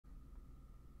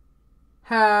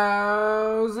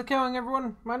How's it going,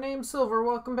 everyone? My name's Silver.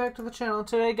 Welcome back to the channel.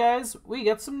 Today, guys, we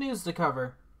got some news to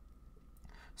cover.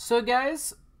 So,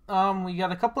 guys, we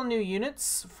got a couple new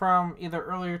units from either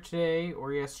earlier today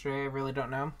or yesterday. I really don't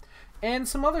know. And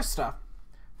some other stuff.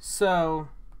 So,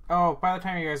 by the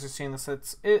time you guys are seeing this,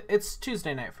 it's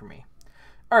Tuesday night for me.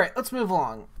 All right, let's move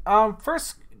along.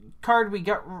 First card we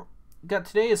got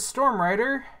today is Storm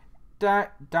Rider,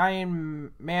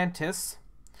 Dying Mantis.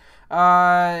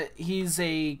 He's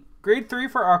a grade 3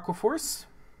 for Aqua Force,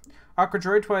 Aqua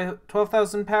Droid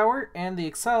 12,000 power, and the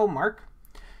Excel mark.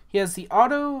 He has the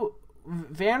auto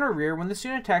van or rear. When this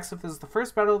unit attacks, if this is the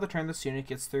first battle of the turn, this unit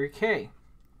gets 3k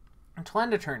until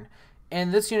end of turn.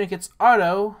 And this unit gets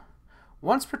auto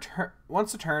once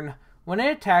a turn. When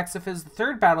it attacks, if it is the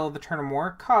third battle of the turn or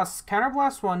more, costs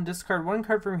Counterblast 1, discard 1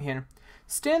 card from your hand,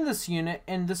 stand this unit,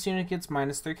 and this unit gets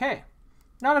minus 3k.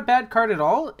 Not a bad card at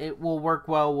all. It will work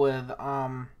well with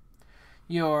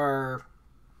your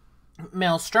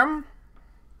Maelstrom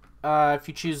if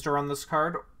you choose to run this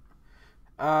card.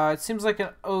 It seems like an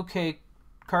okay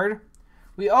card.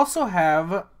 We also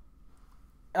have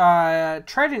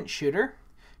Trident Shooter.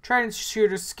 Trident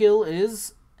Shooter's skill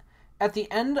is, at the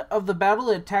end of the battle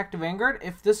it attacked a Vanguard.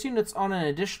 If this unit's on an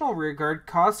additional rearguard,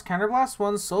 cost Counterblast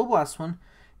 1, Soul Blast 1.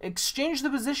 Exchange the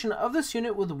position of this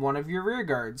unit with one of your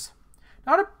rearguards.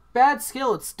 Not a bad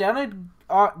skill. It's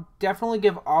definitely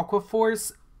give Aqua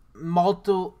Force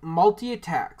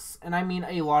multi-attacks. And I mean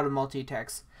a lot of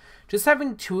multi-attacks. Just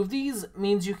having 2 of these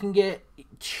means you can get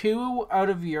 2 out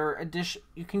of your addition.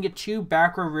 You can get 2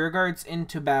 back row rearguards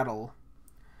into battle.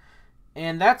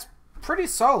 And that's pretty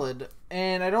solid.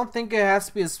 And I don't think it has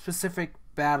to be a specific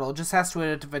battle. It just has to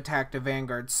have attacked a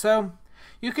Vanguard. So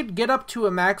you could get up to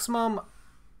a maximum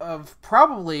of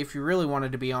probably, if you really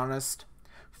wanted to be honest,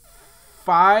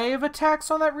 5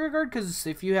 attacks on that rearguard, because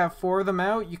if you have 4 of them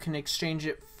out, you can exchange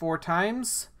it 4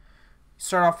 times.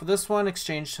 Start off with this one,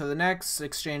 exchange to the next,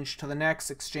 exchange to the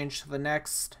next, exchange to the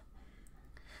next,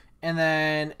 and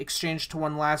then exchange to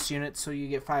one last unit, so you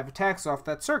get 5 attacks off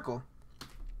that circle.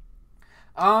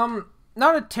 Not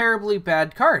a terribly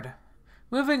bad card.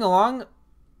 Moving along,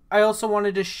 I also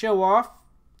wanted to show off,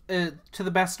 to the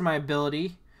best of my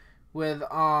ability, with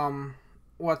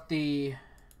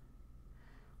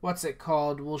what's it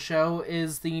called will show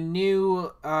is the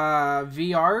new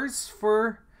VRs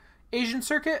for Asian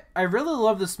Circuit. I really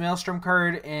love this Maelstrom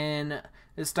card in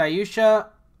this Dayusha.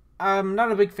 I'm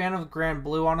not a big fan of Grand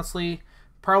Blue, honestly.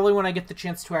 Probably when I get the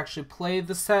chance to actually play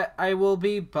the set, I will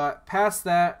be, but past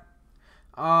that,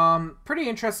 pretty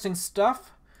interesting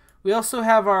stuff. We also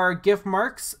have our gift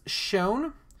marks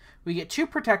shown. We get 2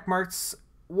 protect marks,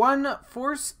 1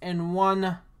 force, and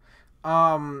 1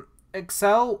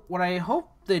 Excel. What I hope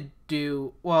they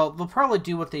do, well, they'll probably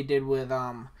do what they did with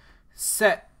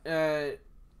set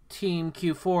Team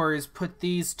Q4, is put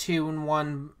these 2 in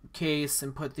one case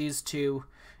and put these 2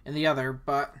 in the other.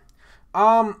 But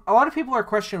a lot of people are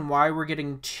questioning why we're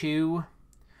getting 2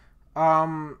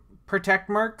 protect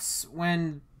marks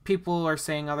when people are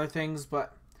saying other things,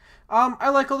 but I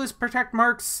like all these protect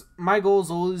marks. My goal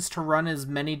is always to run as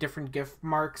many different gift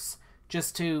marks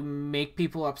just to make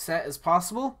people upset as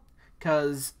possible,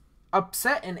 because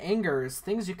upset and anger is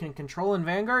things you can control in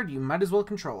Vanguard. You might as well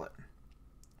control it.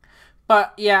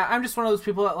 But yeah, I'm just one of those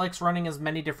people that likes running as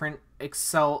many different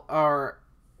Excel or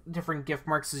different gift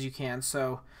marks as you can.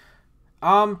 So,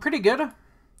 pretty good.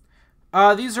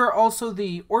 These are also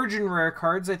the Origin Rare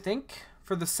cards, I think,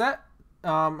 for the set.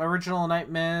 Original Night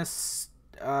Mist,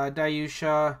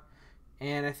 Dayusha,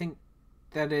 and I think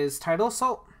that is Tidal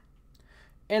Assault.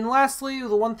 And lastly,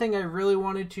 the one thing I really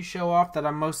wanted to show off that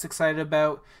I'm most excited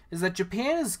about is that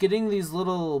Japan is getting these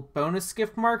little bonus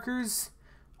gift markers.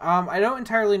 I don't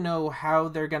entirely know how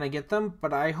they're going to get them,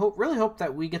 but I really hope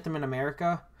that we get them in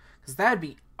America, because that'd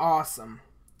be awesome.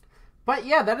 But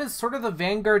yeah, that is sort of the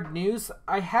Vanguard news.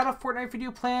 I had a Fortnite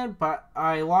video planned, but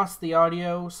I lost the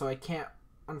audio, so I can't,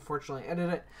 unfortunately,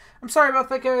 edit it. I'm sorry about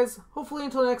that, guys. Hopefully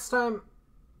until next time,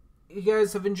 you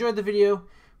guys have enjoyed the video.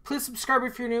 Please subscribe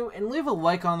if you're new, and leave a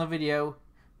like on the video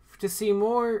to see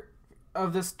more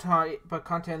of this type of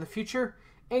content in the future.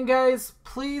 And guys,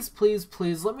 please, please,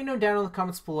 please let me know down in the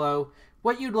comments below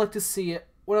what you'd like to see,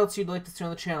 what else you'd like to see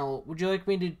on the channel. Would you like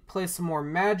me to play some more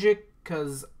Magic?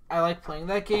 Because I like playing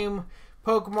that game.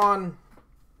 Pokemon.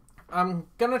 I'm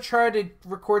gonna try to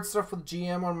record stuff with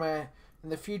GM in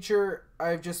the future.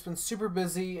 I've just been super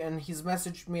busy, and he's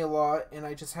messaged me a lot, and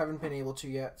I just haven't been able to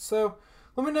yet. So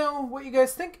let me know what you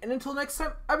guys think, and until next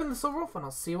time, I've been the Silver Wolf, and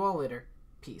I'll see you all later.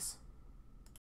 Peace.